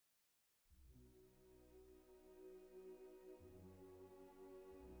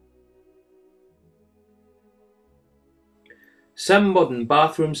Some modern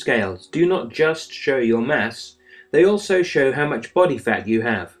bathroom scales do not just show your mass, they also show how much body fat you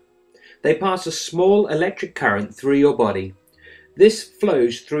have. They pass a small electric current through your body. This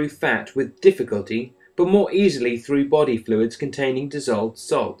flows through fat with difficulty, but more easily through body fluids containing dissolved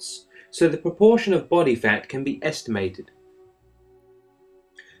salts, so the proportion of body fat can be estimated.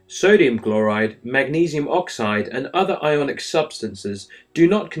 Sodium chloride, magnesium oxide, and other ionic substances do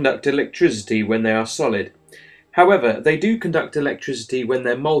not conduct electricity when they are solid. However, they do conduct electricity when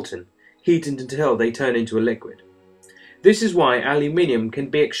they're molten, heated until they turn into a liquid. This is why aluminium can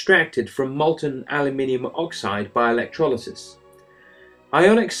be extracted from molten aluminium oxide by electrolysis.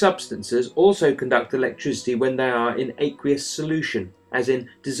 Ionic substances also conduct electricity when they are in aqueous solution, as in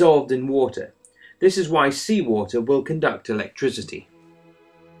dissolved in water. This is why seawater will conduct electricity.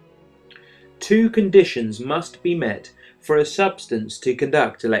 Two conditions must be met for a substance to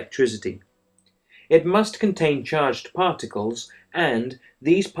conduct electricity. It must contain charged particles, and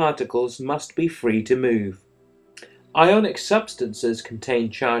these particles must be free to move. Ionic substances contain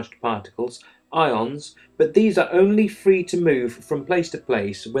charged particles, ions, but these are only free to move from place to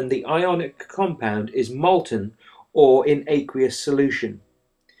place when the ionic compound is molten or in aqueous solution.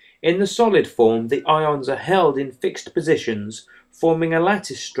 In the solid form, the ions are held in fixed positions, forming a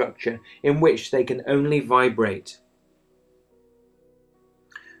lattice structure in which they can only vibrate.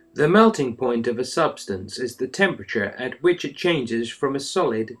 The melting point of a substance is the temperature at which it changes from a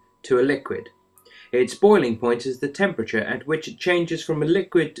solid to a liquid. Its boiling point is the temperature at which it changes from a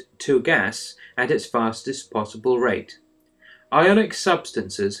liquid to a gas at its fastest possible rate. Ionic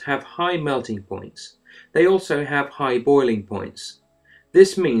substances have high melting points. They also have high boiling points.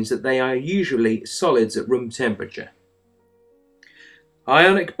 This means that they are usually solids at room temperature.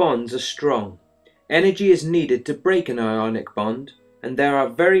 Ionic bonds are strong. Energy is needed to break an ionic bond, and there are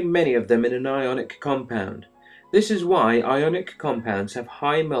very many of them in an ionic compound. This is why ionic compounds have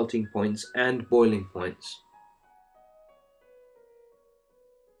high melting points and boiling points.